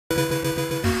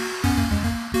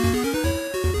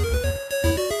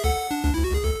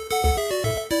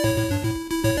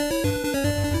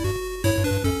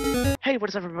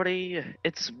is everybody?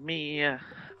 It's me,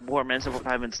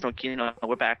 Warman745 and Snokino.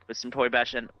 We're back with some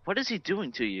Toribash, and what is he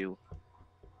doing to you?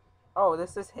 Oh,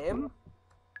 this is him?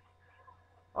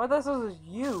 Oh, this is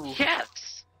you.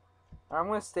 Yes! I'm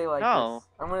gonna stay like No. this.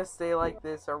 I'm gonna stay like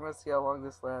this. I'm gonna see how long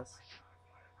this lasts.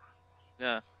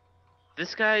 Yeah.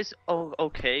 This guy's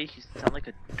okay. He sounds like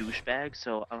a douchebag,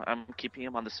 so I'm keeping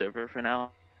him on the server for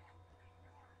now.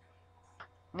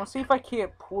 I'm gonna see if I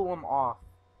can't pull him off.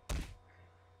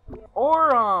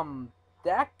 Or,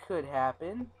 that could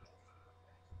happen.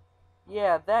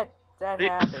 Yeah, that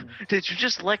happened. Did you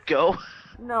just let go?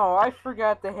 No, I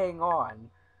forgot to hang on.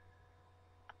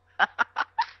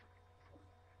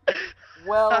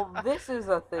 Well, this is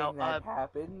a thing that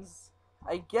happens.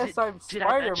 I guess I'm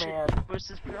Spider-Man.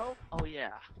 Versus Pro? Oh,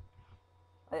 yeah.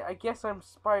 I guess I'm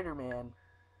Spider-Man.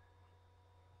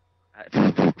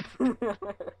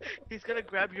 He's gonna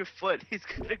grab your foot. He's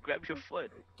gonna grab your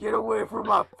foot. Get away from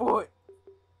my foot!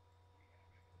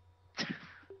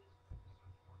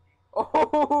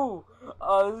 Oh,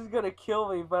 this is gonna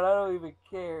kill me, but I don't even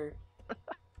care.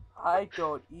 I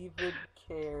don't even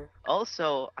care.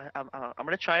 Also, I'm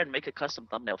gonna try and make a custom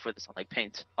thumbnail for this on like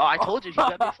Paint. Oh, I told you he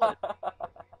grabbed your foot.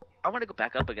 I want to go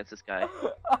back up against this guy.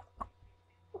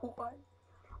 What?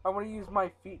 I'm gonna use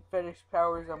my feet fetish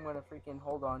powers. I'm gonna freaking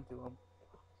hold on to him.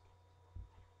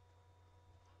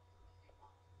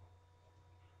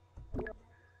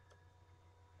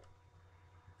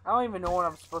 I don't even know what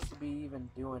I'm supposed to be even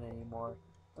doing anymore.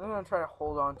 I'm gonna try to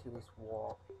hold on to this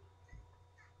wall.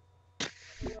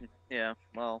 Yeah,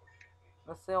 well.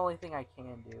 That's the only thing I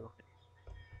can do.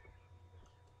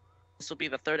 This will be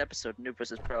the third episode, Noob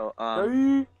vs. Pro.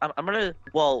 Hey. I'm gonna,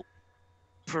 well,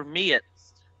 for me,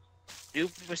 it's Noob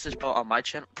vs. Pro on my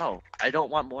channel. No, I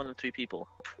don't want more than 3 people.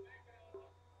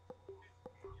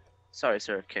 Sorry,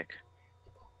 sir, kick.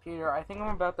 Peter, I think I'm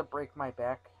about to break my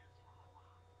back.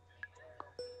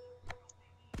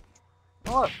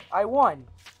 Look, I won!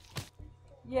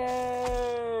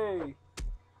 Yay!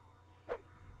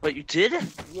 Wait, you did?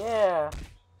 Yeah.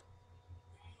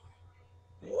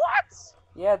 What?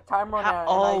 Yeah, time ran out,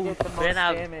 and I did the most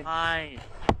damage. Time.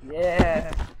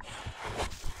 Yeah.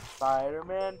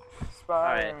 Spider-Man.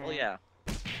 Spider-Man. Alright, well, yeah.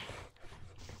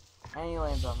 And he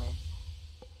lands on me.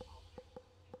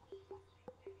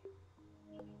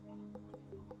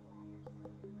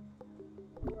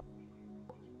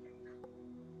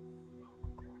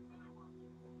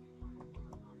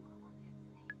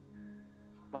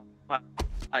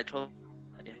 I told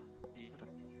you,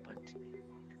 but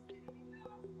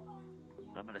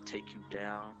I'm gonna take you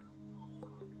down.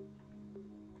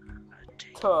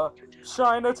 To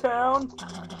Chinatown.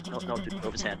 No, dude,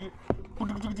 over his hand.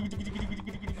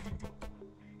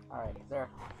 Alright, there.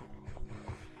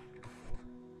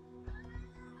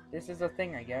 This is a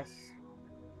thing, I guess.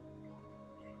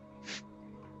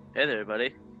 Hey there,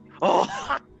 buddy.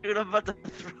 Oh, dude, I'm about to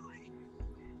throw you.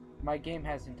 My game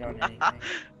hasn't done anything.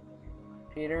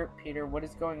 Peter, what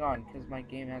is going on? Because my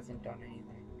game hasn't done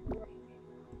anything.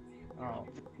 Oh,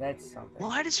 that's something.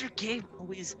 Why does your game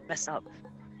always mess up?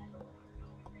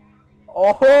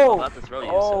 Oh! I'm about to throw you,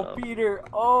 Oh, so. Peter!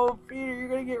 Oh, Peter, you're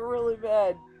gonna get really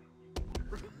mad.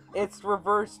 It's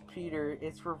reversed, Peter.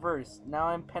 It's reversed. Now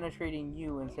I'm penetrating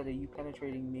you instead of you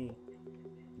penetrating me.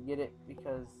 You get it?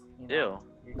 Because, you know,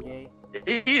 you're gay.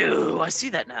 Ew, I see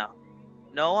that now.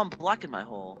 No, I'm blocking my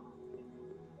hole.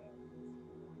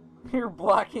 You're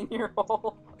blocking your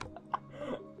hole.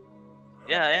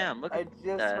 Yeah, I am. Look I at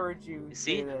just that. heard you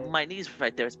See? say that. My knee's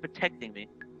right there. It's protecting me.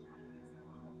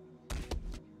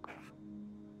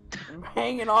 I'm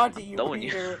hanging on to you, Throwing you.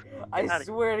 Peter. I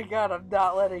swear to God, I'm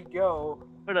not letting go.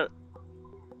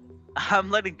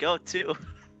 I'm letting go, too.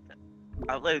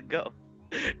 I'm letting go.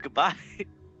 Goodbye.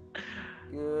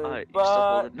 Goodbye. Alright, you're still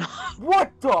holding on.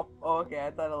 What the? Oh, okay,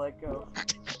 I thought I let go.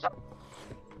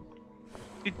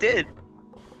 You did.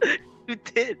 You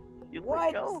did. You let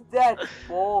What? go. That's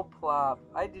bull plop.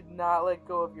 I did not let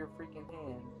go of your freaking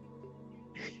hand.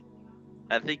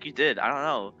 I think you did. I don't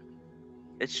know.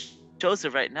 It shows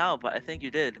it right now, but I think you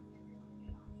did.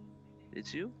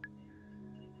 Did you?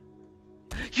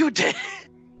 You did!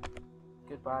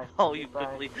 Goodbye. Oh, you Goodbye.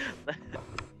 quickly.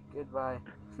 Goodbye.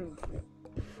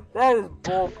 That is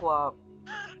bull plop.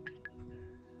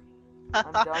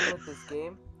 I'm done with this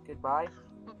game. Goodbye.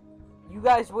 You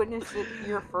guys witnessed it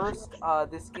here first.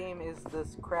 This game is the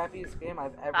crappiest game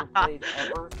I've ever played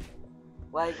ever.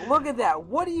 Like, look at that.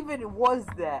 What even was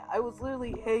that? I was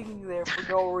literally hanging there for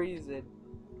no reason.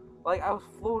 Like, I was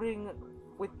floating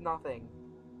with nothing.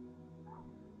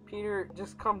 Peter,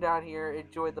 just come down here,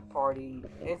 enjoy the party.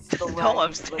 It's the No,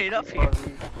 I'm staying up here.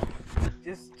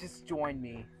 Just join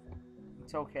me.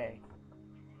 It's okay.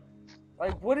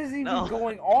 Like, what is even No,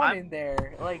 going on in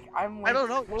there? Like, I'm like I don't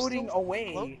know. floating You're still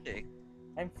away. floating.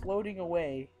 I'm floating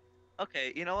away.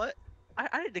 Okay, you know what?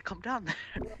 I need to come down there.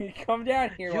 You come down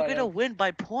here. You're gonna Wyatt. win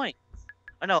by points.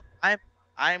 Oh, no, I'm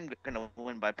gonna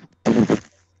win by.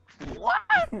 What?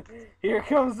 Here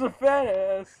comes the fat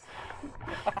ass.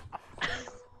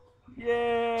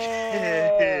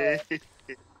 Yeah.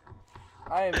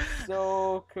 I am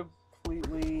so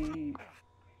completely.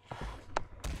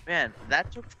 Man,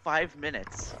 that took 5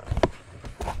 minutes.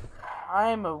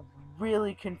 I'm a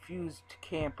really confused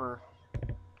camper.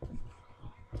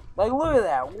 Like, look at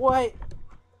that. What?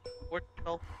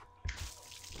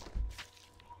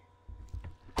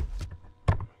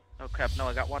 Oh crap! No,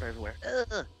 I got water everywhere.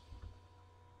 Ugh.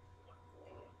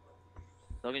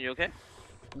 Logan, you okay?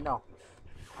 No,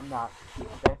 I'm not. Okay.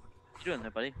 What you doing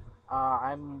there, buddy?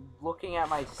 I'm looking at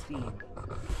my Steam.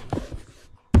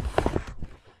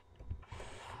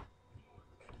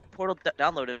 Portal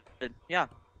downloaded. Yeah.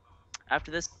 After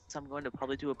this, I'm going to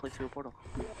probably do a playthrough of Portal.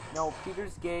 No,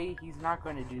 Peter's gay. He's not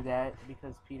going to do that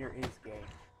because Peter is gay.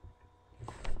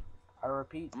 I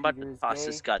repeat, I'm about Peter to is toss gay.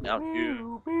 this guy down here.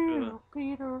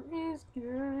 Peter is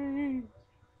gay.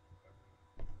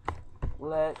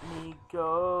 Let me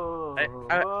go.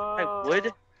 I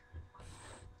would.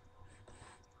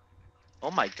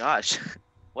 Oh my gosh.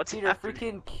 What's Peter,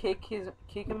 happening? freaking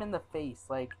kick him in the face.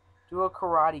 Like, do a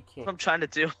karate kick. What I'm trying to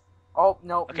do. Oh,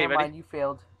 no, Okay, never ready? mind. You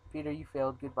failed. Peter, you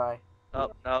failed. Goodbye. Oh,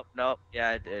 no. Yeah,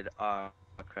 I did.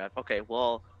 Crap. Okay,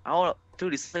 well, I don't know.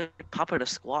 Dude, he's like popping a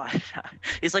squat.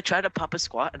 He's like trying to pop a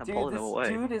squat and I'm pulling him away.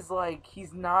 Dude is like,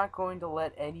 he's not going to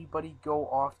let anybody go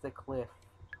off the cliff.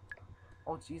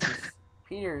 Oh, Jesus.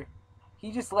 Peter,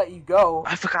 he just let you go.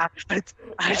 I forgot.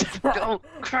 I just go.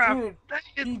 Crap.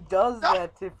 Dude, he does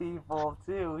that to people,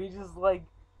 too. He just like,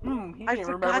 he I can't forgot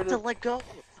remember to let go.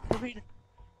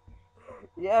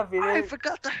 Yeah, Peter. I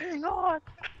forgot to hang on.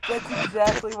 That's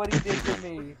exactly what he did to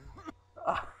me.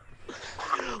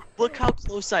 Look how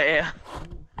close I am.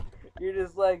 You're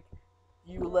just like,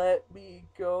 you let me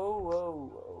go.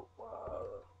 Whoa, whoa.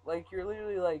 Like, you're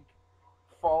literally like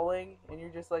falling and you're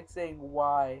just like saying,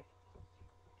 why?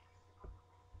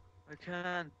 I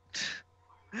can't.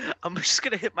 I'm just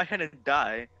gonna hit my head and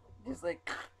die. Just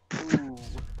like, ooh.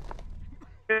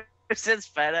 It says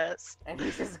fat ass. And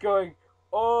he's just going,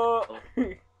 oh.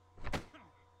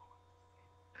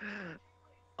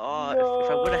 Oh, No.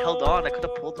 if I would have held on, I could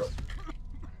have pulled it.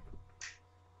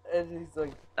 And he's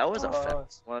like, That was a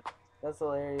fast one. that's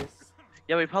hilarious.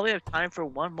 Yeah, we probably have time for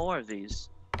one more of these.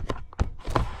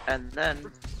 And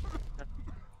then...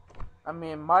 I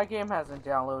mean, my game hasn't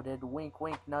downloaded. Wink,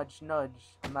 wink, nudge, nudge.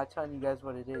 I'm not telling you guys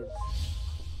what it is.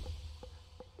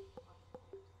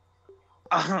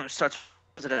 Starts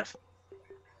with an F.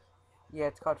 Yeah,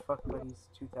 it's called Fuck Buddies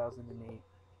 2008.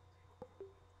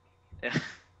 Yeah.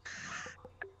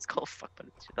 It's called Fuck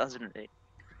Buddy 2008.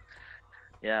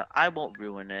 Yeah, I won't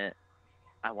ruin it.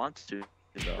 I want to,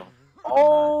 though.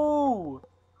 Oh!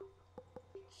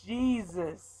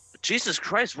 Jesus. Jesus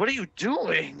Christ, what are you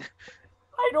doing?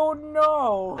 I don't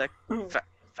know. That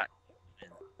fat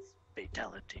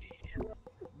fatality.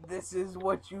 This is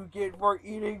what you get for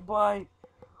eating my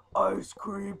ice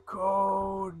cream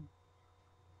cone.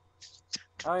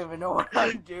 I don't even know what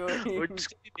I'm doing. We're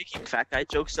just gonna be making fat guy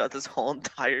jokes throughout this whole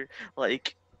entire,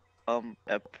 like,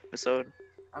 episode.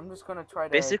 I'm just gonna try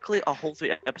to... Basically, a whole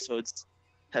 3 episodes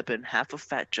have been half of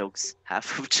fat jokes,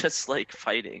 half of just, like,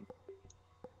 fighting.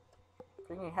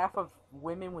 Thinking half of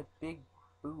women with big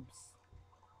boobs.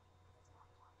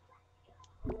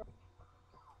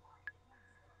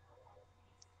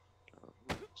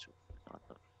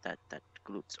 That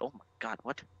glutes. Oh my god,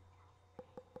 what?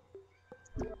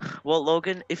 Well,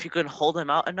 Logan, if you can hold him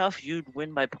out enough, you'd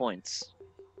win by points.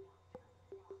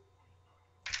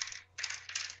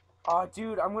 Oh,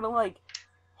 dude, I'm gonna, like,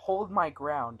 hold my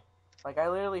ground. Like, I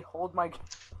literally hold my...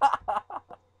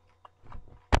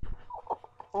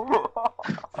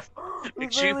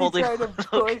 Make sure you're holding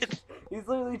push. He's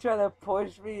literally trying to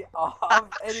push me off,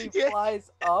 and he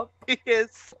flies up.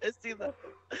 Yes, I see that.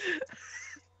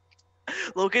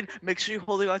 Logan, make sure you're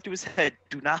holding onto his head.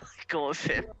 Do not let go of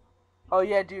him. Oh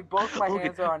yeah, dude, both my Logan,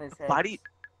 hands are on his head.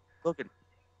 Logan,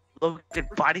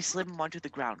 body slam him onto the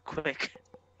ground, quick.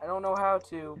 I don't know how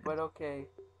to, but okay.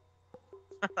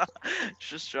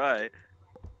 Just try.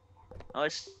 How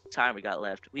much time we got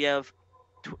left? We have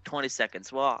 20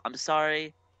 seconds. Well, I'm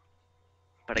sorry,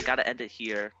 but I gotta end it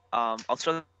here. I'll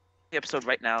start the episode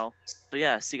right now. So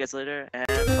yeah, see you guys later, and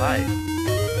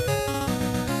bye.